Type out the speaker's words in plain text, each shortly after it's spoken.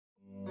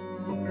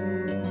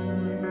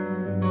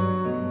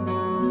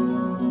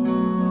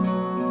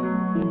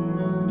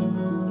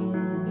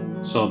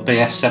So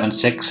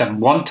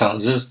BS7671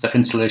 tells us that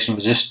insulation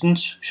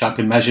resistance shall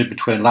be measured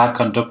between live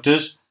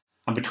conductors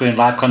and between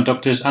live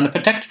conductors and a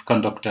protective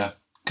conductor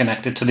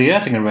connected to the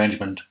earthing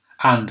arrangement,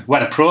 and,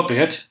 where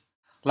appropriate,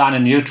 line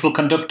and neutral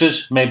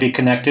conductors may be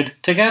connected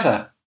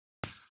together.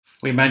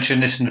 We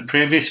mentioned this in the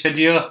previous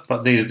video,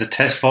 but these are the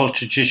test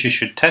voltages you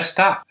should test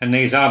at, and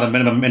these are the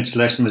minimum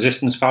insulation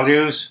resistance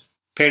values.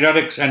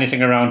 Periodics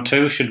anything around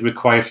 2 should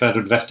require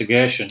further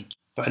investigation,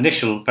 but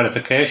initial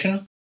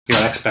verification, you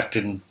are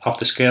expecting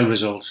off-the-scale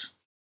results.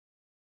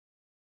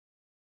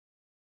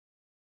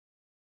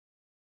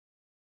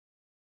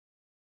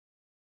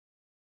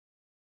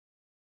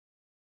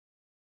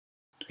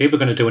 Here we're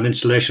going to do an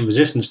insulation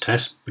resistance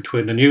test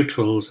between the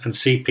neutrals and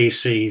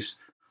CPCs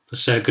for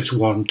circuits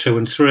 1, 2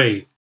 and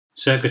 3.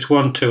 Circuits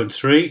 1, 2 and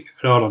 3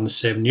 are all on the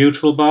same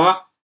neutral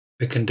bar.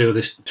 We can do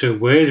this 2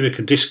 ways. We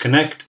can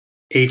disconnect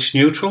each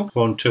neutral,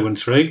 1, 2 and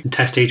 3, and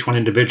test each one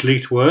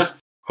individually to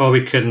earth, or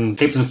we can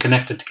keep them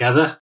connected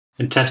together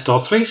and test all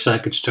 3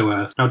 circuits to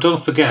earth. Now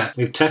don't forget,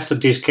 we've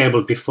tested these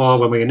cables before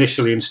when we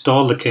initially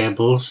installed the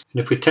cables,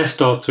 and if we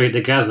test all 3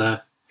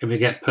 together and we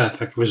get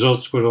perfect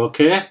results, we're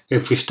okay.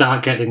 If we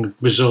start getting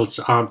results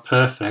that aren't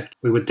perfect,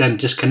 we would then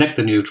disconnect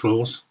the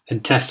neutrals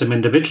and test them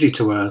individually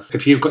to earth.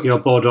 If you've got your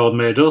board all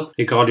made up,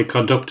 you've got all your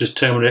conductors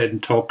terminated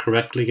and torqued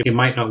correctly, you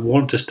might not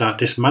want to start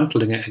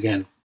dismantling it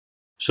again.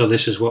 So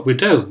this is what we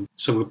do.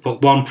 So we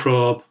put one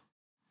probe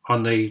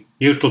on the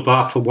neutral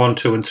bar for 1,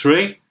 2 and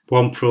 3,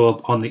 one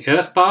probe on the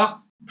earth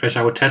bar, press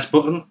our test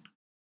button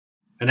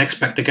and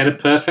expect to get a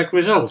perfect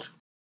result.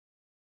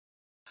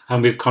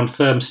 And we've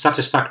confirmed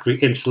satisfactory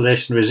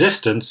insulation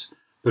resistance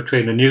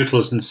between the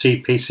neutrals and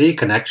CPC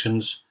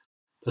connections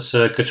for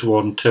circuits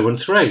 1, 2 and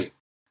 3.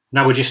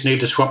 Now we just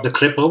need to swap the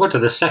clip over to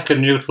the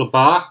second neutral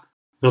bar.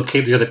 We'll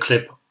keep the other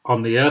clip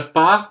on the earth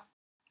bar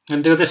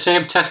and do the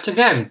same test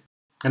again.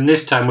 And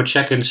this time we're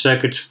checking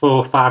circuits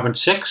 4, 5 and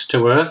 6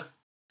 to earth.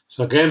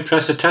 So again,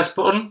 press the test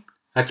button,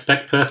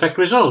 expect perfect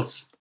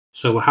results.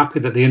 So we're happy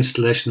that the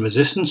insulation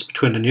resistance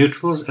between the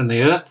neutrals and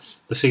the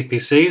earths, the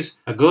CPCs,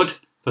 are good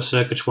for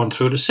circuits 1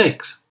 through to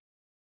 6.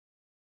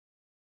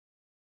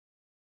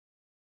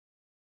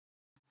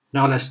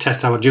 Now let's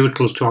test our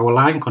neutrals to our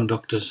line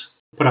conductors.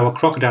 Put our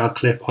crocodile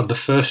clip on the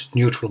first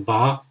neutral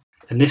bar,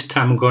 and this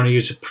time I'm going to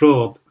use a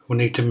probe. We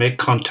need to make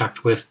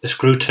contact with the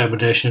screw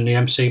termination in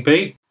the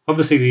MCB.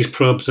 Obviously these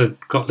probes have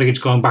got leads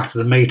going back to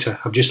the meter.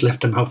 I've just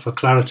left them out for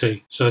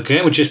clarity. So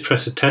again, we just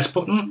press the test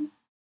button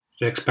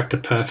to expect a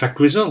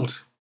perfect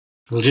result.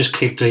 We'll just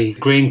keep the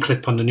green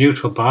clip on the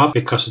neutral bar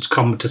because it's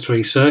common to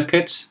 3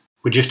 circuits.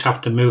 We just have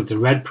to move the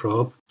red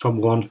probe from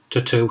 1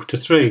 to 2 to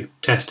 3,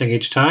 testing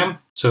each time.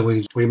 So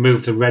we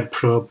move the red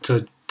probe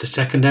to the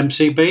second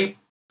MCB,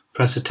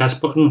 press the test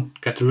button,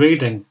 get the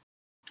reading.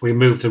 We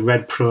move the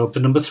red probe to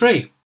number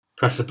 3,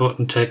 press the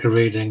button, take a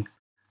reading.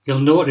 You'll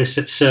notice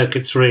that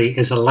circuit 3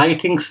 is a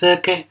lighting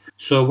circuit,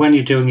 so when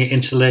you're doing your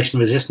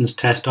insulation resistance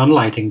test on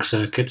lighting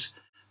circuits,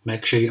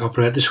 make sure you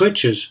operate the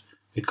switches,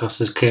 because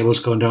there's cables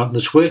going down to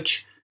the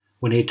switch.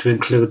 We need to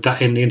include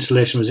that in the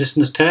insulation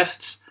resistance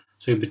tests,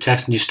 so you'll be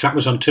testing your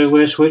strappers on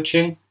 2-way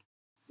switching.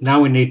 Now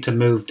we need to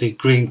move the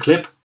green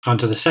clip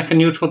onto the second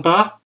neutral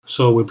bar,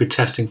 so we'll be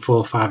testing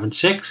 4, 5 and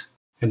 6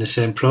 in the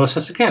same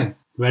process again.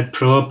 Red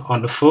probe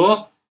onto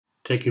 4,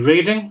 take your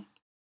reading.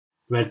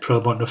 Red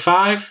probe onto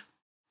 5,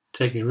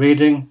 take your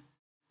reading,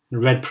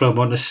 and red probe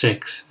onto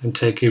 6 and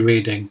take your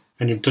reading.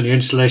 And you've done your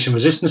insulation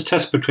resistance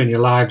test between your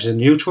lives and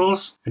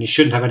neutrals, and you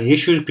shouldn't have any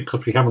issues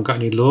because we haven't got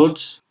any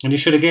loads, and you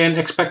should again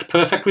expect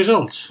perfect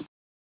results.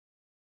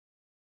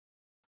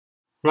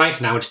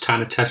 Right, now it's time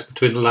to test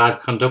between the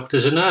live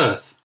conductors and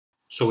earth.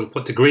 So we'll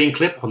put the green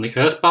clip on the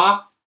earth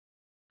bar,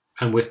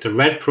 and with the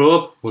red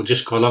probe we'll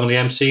just go along the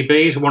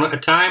MCBs one at a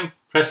time,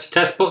 press the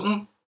test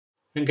button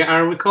and get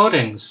our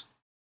recordings.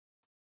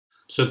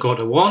 So go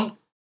to 1,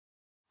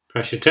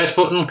 press your test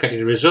button, get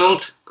your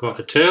result, go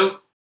to 2,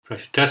 press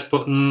your test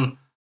button,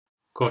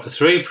 go to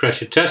 3, press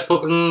your test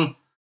button.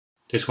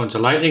 This one's a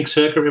lightning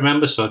circuit,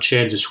 remember, so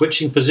change the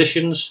switching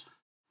positions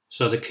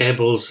so the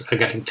cables are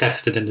getting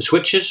tested in the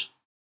switches.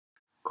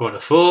 Go to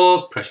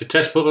 4, press your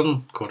test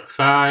button, go to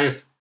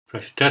 5,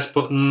 press your test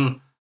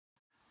button,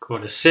 go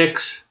to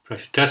 6, press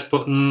your test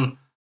button.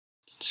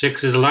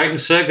 6 is a lightning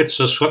circuit,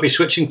 so swap your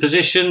switching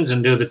positions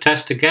and do the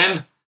test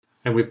again.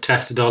 And we've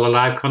tested all the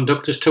live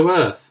conductors to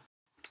earth.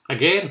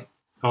 Again,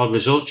 all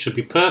results should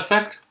be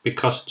perfect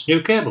because it's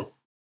new cable.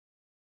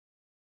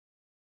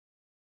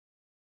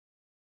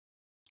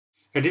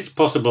 It is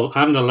possible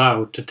and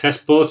allowed to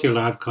test both your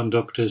live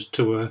conductors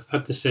to earth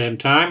at the same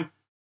time.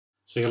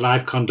 So your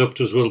live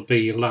conductors will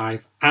be your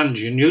live and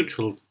your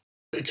neutral.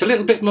 It's a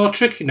little bit more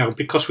tricky now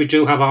because we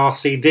do have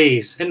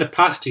RCDs. In the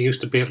past you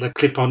used to be able to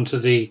clip onto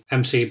the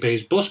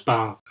MCB's bus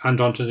bar and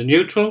onto the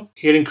neutral.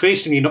 You're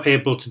increasingly not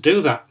able to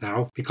do that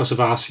now because of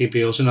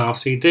RCBOs and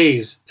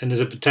RCDs, and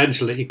there's a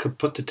potential that you could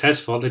put the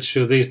test voltage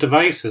through these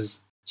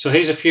devices. So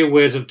here's a few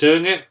ways of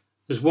doing it.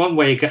 There's one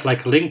way you get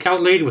like a link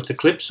out lead with the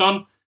clips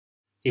on.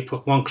 You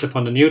put one clip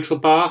on the neutral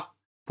bar,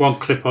 one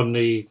clip on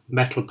the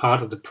metal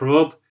part of the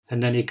probe,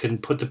 and then you can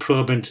put the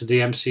probe into the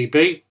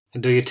MCB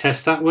and do your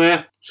test that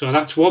way. So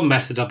that's one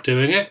method of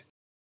doing it.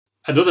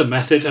 Another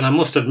method, and I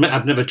must admit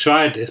I've never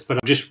tried this, but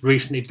I've just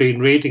recently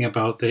been reading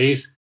about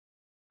these.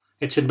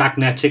 It's a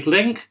magnetic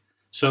link.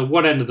 So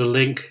one end of the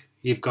link,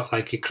 you've got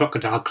like your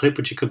crocodile clip,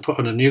 which you can put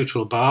on a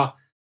neutral bar.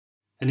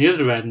 And the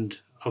other end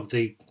of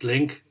the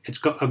link, it's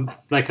got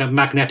like a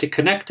magnetic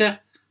connector,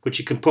 which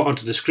you can put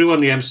onto the screw on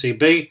the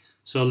MCB.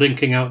 So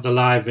linking out the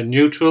live and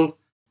neutral.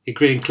 Your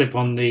green clip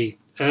on the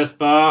earth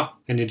bar,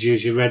 and you'd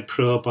use your red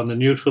probe on the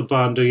neutral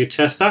bar and do your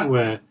test that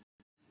way.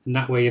 And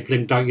that way you've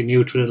linked out your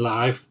neutral and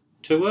live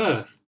to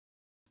earth.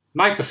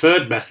 My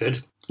preferred method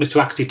is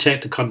to actually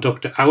take the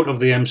conductor out of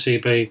the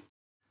MCB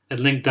and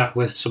link that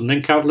with some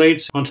link out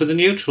leads onto the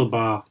neutral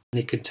bar.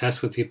 And you can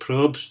test with your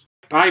probes.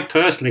 I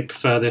personally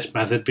prefer this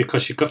method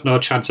because you've got no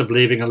chance of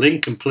leaving a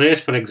link in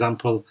place, for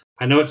example.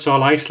 I know it's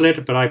all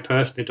isolated, but I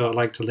personally don't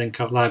like to link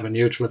out live and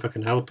neutral if I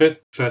can help it.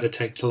 I prefer to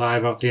take the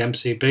live out the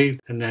MCB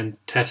and then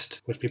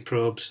test with my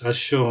probes as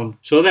shown.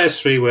 So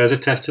there's 3 ways of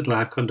testing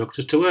live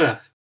conductors to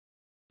earth.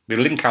 We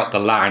link out the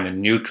line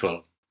and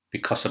neutral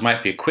because there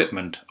might be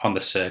equipment on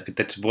the circuit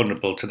that's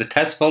vulnerable to the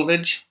test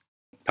voltage.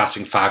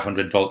 Passing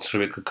 500 volts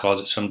through it could cause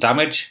it some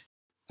damage.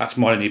 That's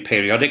more in your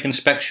periodic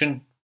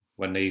inspection.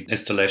 When the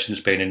installation's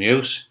been in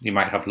use, you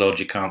might have loads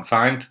you can't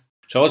find.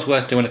 It's always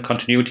worth doing a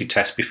continuity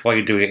test before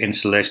you do your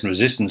insulation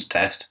resistance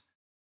test,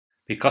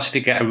 because if you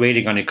get a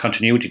reading on your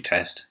continuity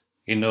test,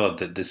 you know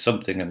that there's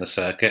something in the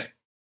circuit,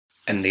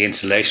 and the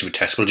insulation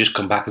test will just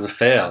come back as a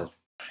fail.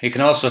 You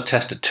can also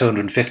test at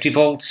 250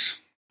 volts,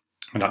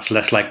 and that's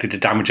less likely to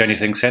damage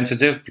anything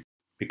sensitive,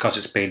 because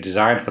it's been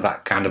designed for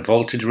that kind of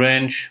voltage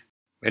range.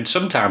 And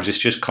sometimes it's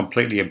just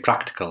completely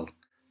impractical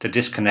to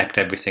disconnect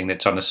everything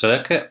that's on a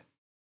circuit.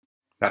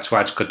 That's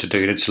why it's good to do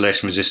your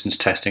insulation resistance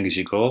testing as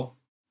you go.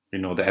 You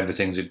know that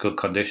everything's in good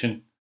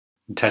condition.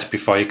 And test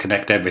before you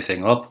connect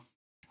everything up.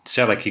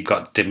 Say like you've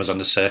got dimmers on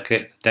the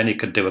circuit, then you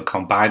could do a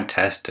combined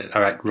test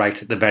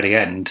right at the very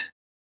end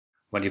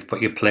when you've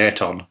put your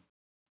plate on.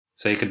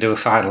 So you can do a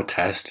final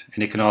test,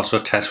 and you can also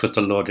test with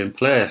the load in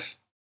place.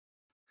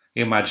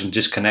 You imagine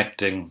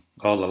disconnecting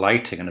all the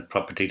lighting and the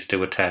property to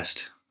do a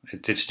test.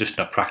 It's just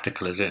not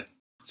practical, is it?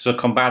 So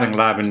combining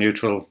live and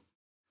neutral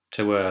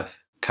to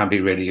earth can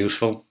be really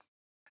useful.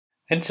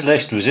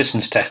 Insulation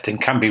resistance testing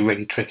can be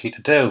really tricky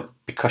to do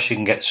because you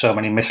can get so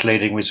many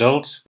misleading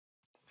results.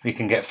 You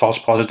can get false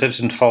positives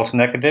and false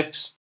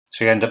negatives,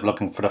 so you end up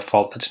looking for a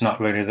fault that's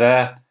not really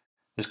there.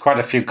 There's quite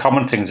a few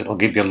common things that will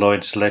give you low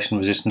insulation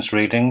resistance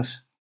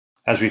readings.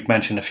 As we've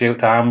mentioned a few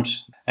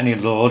times, any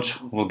loads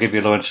will give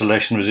you low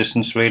insulation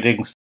resistance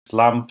readings.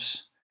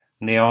 Lamps,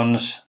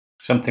 neons,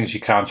 some things you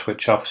can't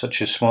switch off such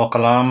as smoke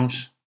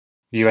alarms,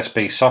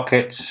 USB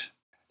sockets.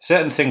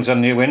 Certain things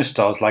on new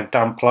installs like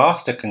damp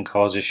plaster can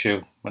cause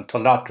issue.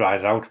 Until that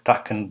dries out,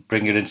 that can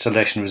bring your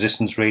insulation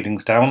resistance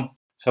readings down.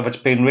 So if it's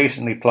been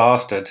recently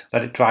plastered,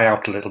 let it dry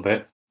out a little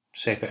bit,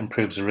 see if it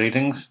improves the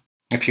readings.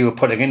 If you were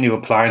putting in new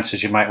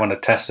appliances, you might want to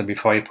test them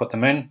before you put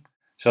them in.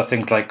 So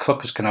things like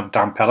cookers can have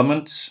damp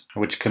elements,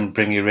 which can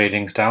bring your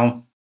readings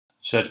down.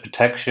 Surge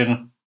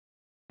protection.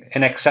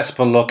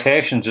 Inaccessible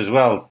locations as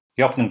well.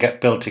 You often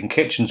get built-in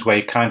kitchens where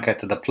you can't get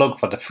to the plug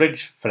for the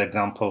fridge, for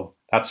example.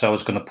 That's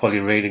always going to pull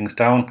your readings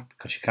down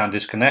because you can't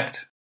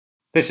disconnect.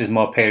 This is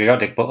more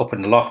periodic, but up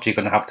in the loft you're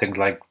going to have things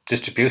like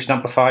distribution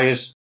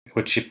amplifiers,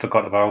 which you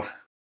forgot about.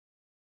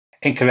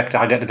 Incorrect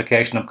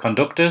identification of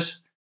conductors.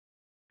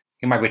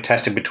 You might be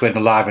testing between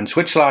the live and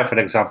switch live, for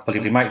example.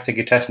 You might think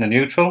you're testing a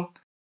neutral.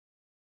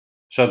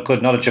 So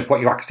good knowledge of what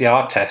you actually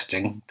are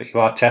testing, but you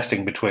are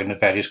testing between the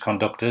various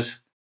conductors.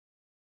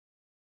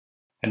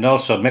 And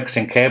also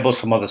mixing cables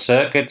from other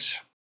circuits.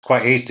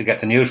 Quite easy to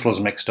get the neutrals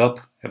mixed up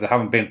if they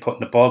haven't been put in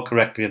the board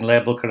correctly and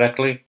labelled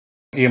correctly.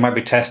 You might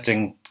be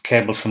testing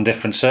cables from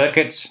different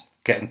circuits,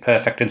 getting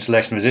perfect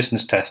insulation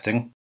resistance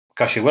testing,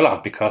 because you will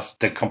have, because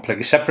they're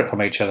completely separate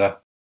from each other.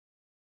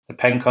 The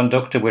PEN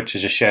conductor, which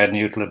is a shared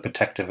neutral and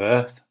protective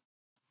earth,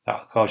 that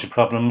will cause you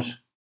problems.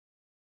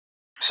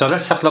 So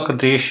let's have a look at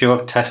the issue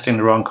of testing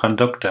the wrong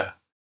conductor.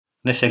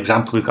 In this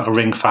example we've got a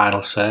ring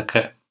final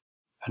circuit,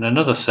 and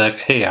another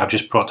circuit here. I've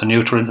just brought the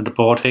neutral into the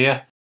board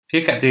here. If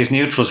you get these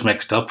neutrals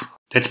mixed up,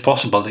 it's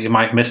possible that you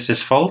might miss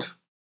this fault.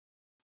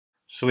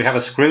 So we have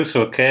a screw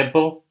through a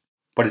cable,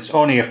 but it's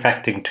only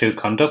affecting 2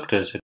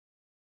 conductors.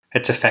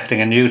 It's affecting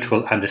a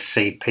neutral and a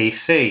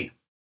CPC.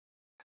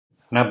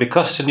 Now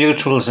because the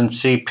neutrals and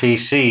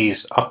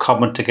CPCs are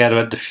common together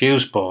at the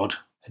fuse board,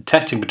 in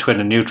testing between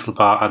the neutral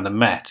bar and the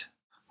MET,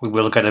 we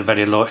will get a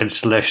very low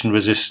insulation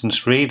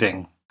resistance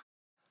reading.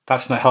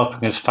 That's not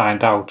helping us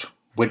find out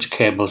which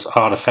cables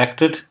are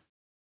affected.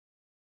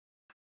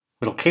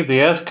 We'll keep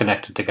the earth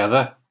connected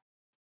together,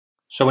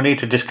 so we need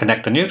to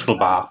disconnect the neutral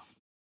bar.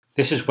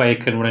 This is where you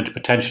can run into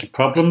potential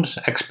problems,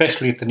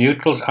 especially if the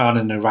neutrals aren't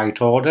in the right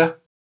order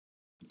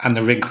and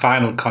the ring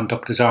final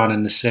conductors aren't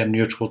in the same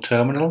neutral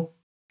terminal.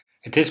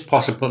 It is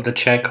possible to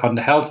check on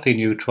the healthy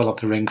neutral of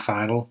the ring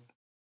final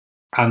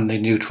and the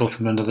neutral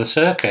from another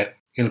circuit.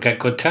 You'll get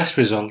good test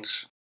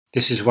results.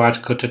 This is why it's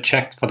good to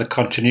check for the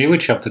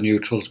continuity of the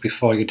neutrals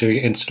before you do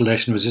your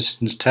installation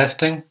resistance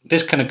testing.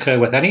 This can occur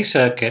with any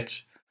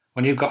circuits.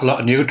 When you've got a lot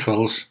of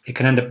neutrals, you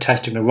can end up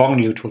testing the wrong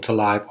neutral to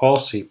live or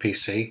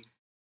CPC,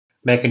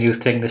 making you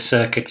think the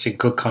circuit's in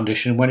good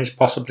condition when it's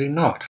possibly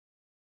not.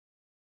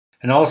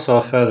 And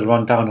also further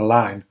on down the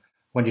line,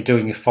 when you're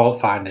doing your fault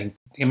finding,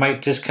 you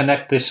might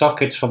disconnect the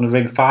sockets from the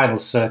ring final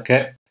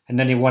circuit, and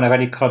then you won't have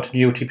any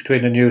continuity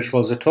between the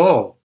neutrals at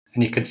all.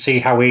 And you can see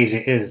how easy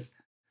it is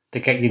to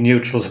get your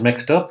neutrals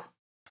mixed up.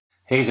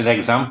 Here's an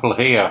example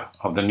here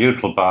of the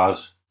neutral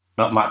bars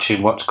not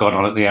matching what's going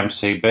on at the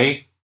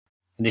MCB,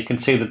 and you can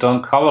see they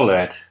don't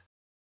correlate.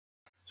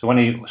 So when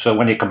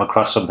you come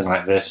across something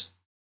like this,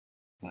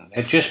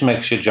 it just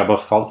makes your job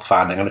of fault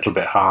finding a little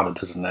bit harder,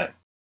 doesn't it?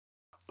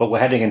 But we're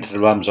heading into the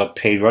realms of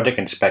periodic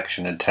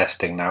inspection and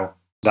testing now.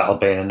 That'll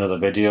be in another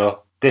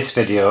video. This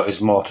video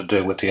is more to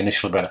do with the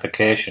initial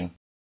verification.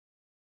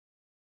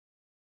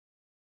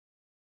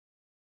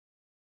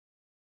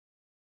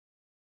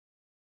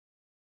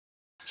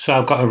 So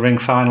I've got a ring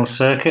final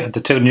circuit, the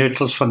two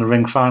neutrals from the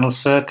ring final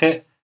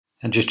circuit,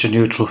 and just a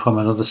neutral from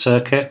another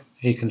circuit.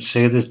 You can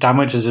see there's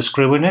damage, there's a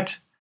screw in it.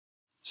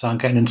 So I'm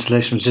getting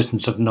installation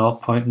resistance of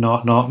 0.00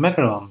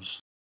 megaohms.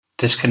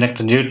 Disconnect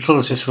the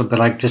neutrals. This would be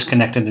like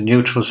disconnecting the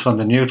neutrals from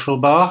the neutral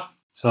bar.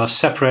 So I'll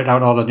separate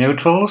out all the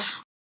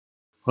neutrals.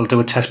 We'll do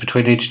a test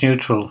between each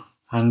neutral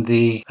and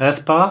the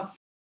earth bar.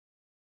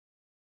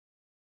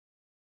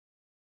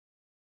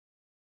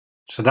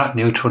 So that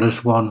neutral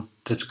is one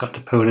that's got the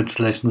poor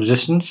installation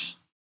resistance.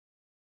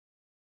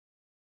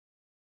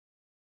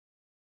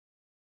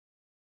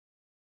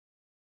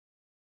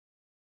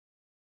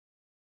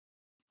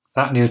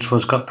 That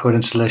neutral's got poor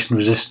installation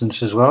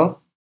resistance as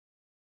well.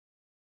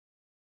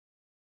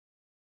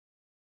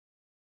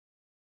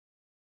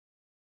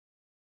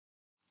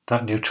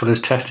 That neutral is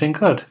testing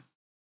good.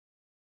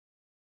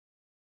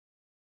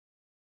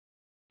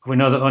 We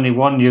know that only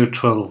one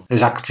neutral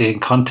is actually in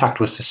contact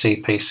with the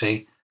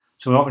CPC.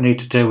 So what we need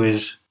to do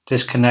is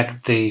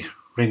disconnect the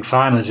ring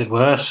final, as it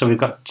were. So we've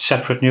got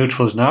separate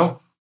neutrals now.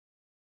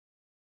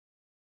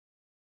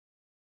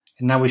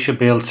 And now we should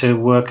be able to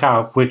work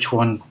out which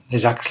one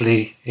is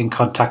actually in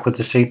contact with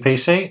the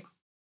CPC.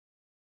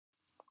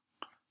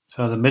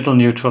 So the middle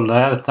neutral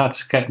there,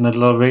 that's getting a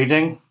low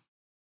reading.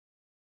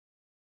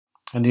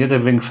 And the other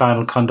ring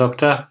final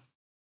conductor,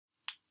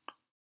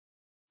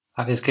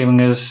 that is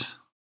giving us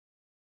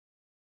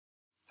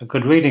a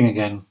good reading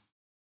again.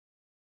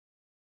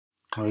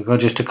 There we go,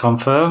 just to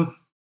confirm.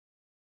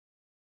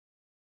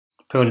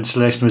 Poor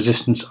installation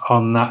resistance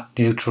on that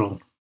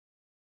neutral.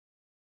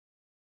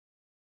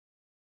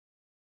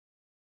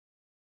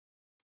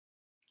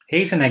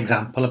 Here's an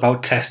example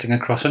about testing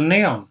across a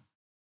neon.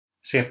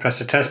 See, I press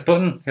the test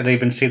button, you'll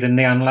even see the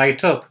neon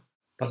light up.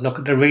 But look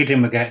at the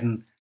reading we're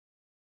getting.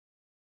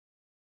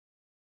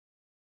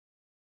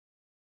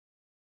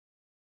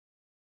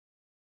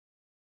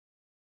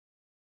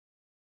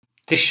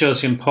 This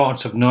shows the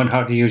importance of knowing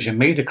how to use your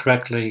meter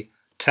correctly.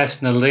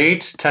 Testing the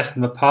leads,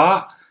 testing them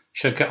apart,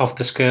 should get off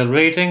the scale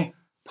reading,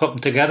 put them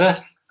together,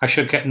 I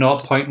should get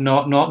 0.00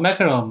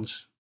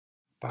 megaohms.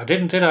 But I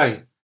didn't, did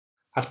I?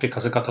 That's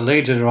because I got the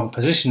leads in the wrong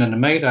position in the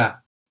meter.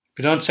 If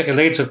you don't set your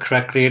leads up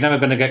correctly, you're never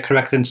going to get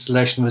correct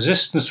installation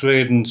resistance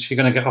readings. You're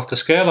going to get off the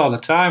scale all the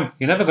time.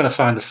 You're never going to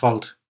find a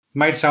fault. It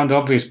might sound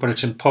obvious, but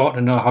it's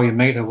important to know how your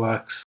meter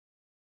works.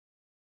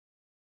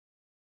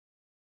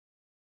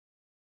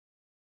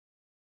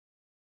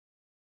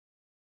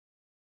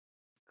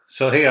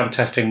 So here I'm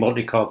testing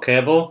multi-core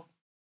cable.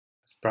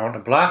 It's brown to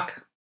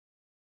black,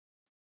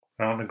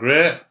 brown to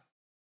grey,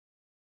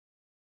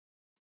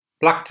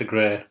 black to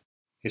grey.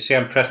 You see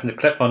I'm pressing the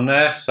clip on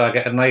there so I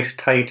get a nice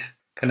tight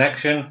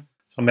connection.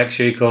 So make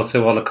sure you go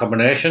through all the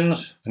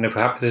combinations, and if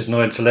we're happy there's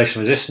no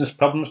insulation resistance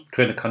problems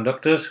between the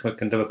conductors, we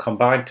can do a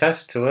combined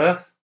test to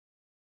earth.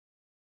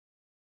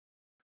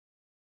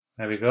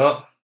 There we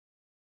go.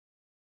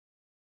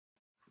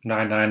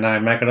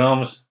 999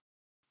 megaohms.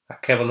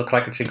 That cable looks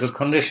like it's in good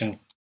condition.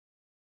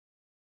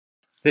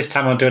 This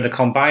time I'm doing a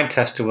combined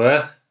test to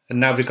earth, and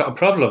now we've got a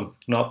problem,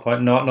 0.00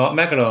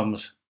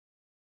 megaohms.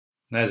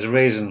 There's the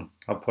reason.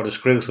 I'll put a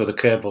screw through the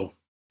cable.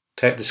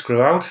 Take the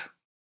screw out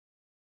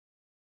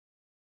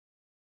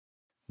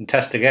and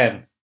test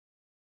again.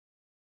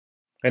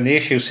 And the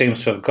issue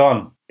seems to have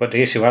gone, but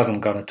the issue hasn't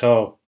gone at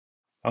all.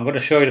 I'm going to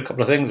show you a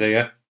couple of things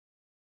here.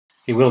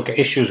 You will get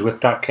issues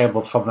with that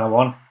cable from now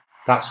on.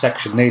 That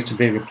section needs to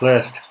be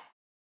replaced.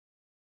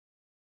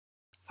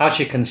 As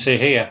you can see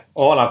here,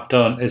 all I've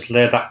done is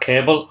lay that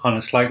cable on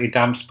a slightly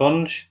damp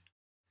sponge.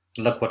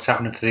 Look what's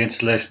happening to the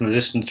insulation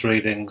resistance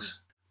readings.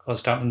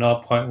 Goes down to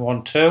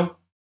 0.12.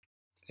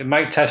 It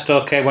might test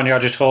okay when you're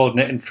just holding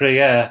it in free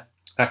air.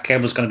 That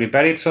cable's going to be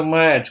buried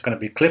somewhere, it's going to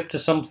be clipped to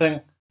something.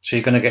 So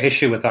you're going to get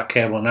issue with that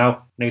cable now.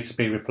 It needs to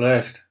be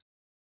replaced.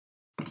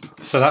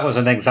 So that was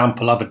an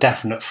example of a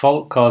definite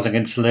fault causing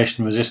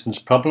insulation resistance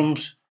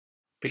problems.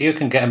 But you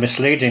can get a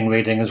misleading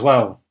reading as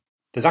well.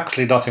 There's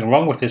actually nothing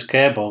wrong with this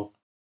cable.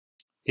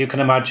 You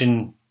can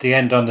imagine the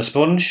end on the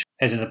sponge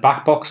is in the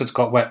back box, it's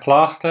got wet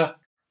plaster.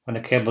 When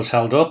the cable's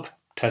held up,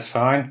 tests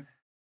fine.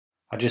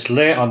 I just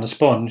lay it on the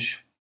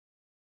sponge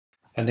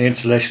and the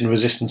insulation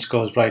resistance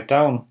goes right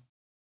down.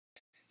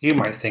 You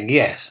might think,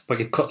 yes, but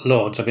you cut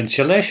loads of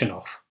insulation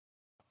off.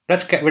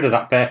 Let's get rid of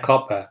that bare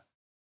copper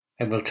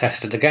and we'll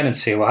test it again and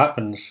see what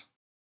happens.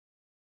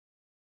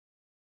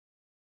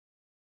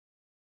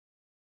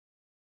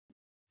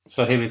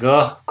 So here we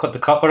go, cut the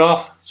copper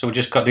off. So we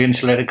just got the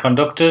insulated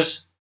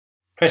conductors,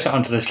 press it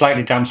onto the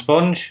slightly damp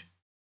sponge,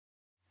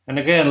 and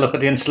again look at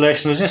the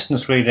insulation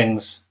resistance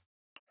readings.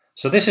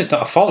 So this is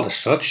not a fault as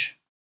such.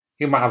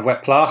 You might have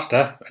wet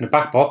plaster in the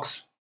back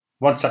box.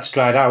 Once that's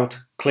dried out,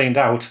 cleaned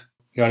out,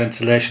 your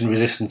insulation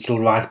resistance will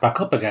rise back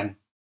up again.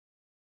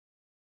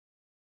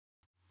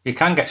 You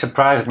can get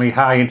surprisingly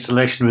high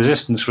insulation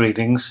resistance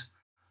readings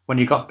when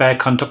you've got bare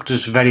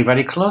conductors very,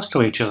 very close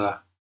to each other.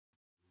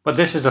 But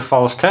this is a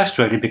false test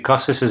really,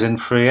 because this is in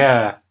free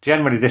air.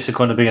 Generally this is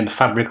going to be in the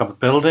fabric of a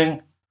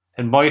building,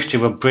 and moisture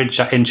will bridge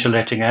that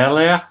insulating air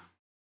layer.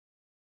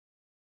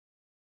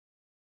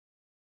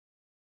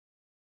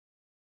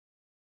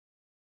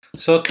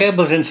 So a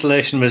cable's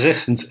insulation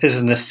resistance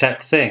isn't a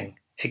set thing.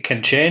 It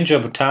can change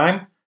over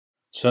time,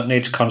 so it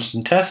needs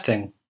constant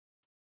testing.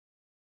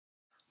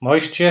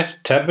 Moisture,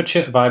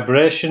 temperature,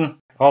 vibration,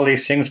 all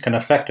these things can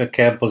affect a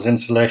cable's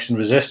insulation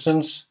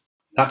resistance.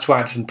 That's why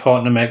it's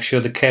important to make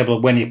sure the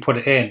cable, when you put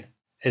it in,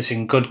 is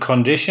in good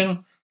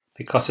condition,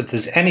 because if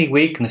there's any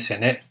weakness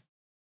in it,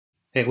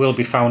 it will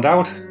be found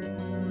out.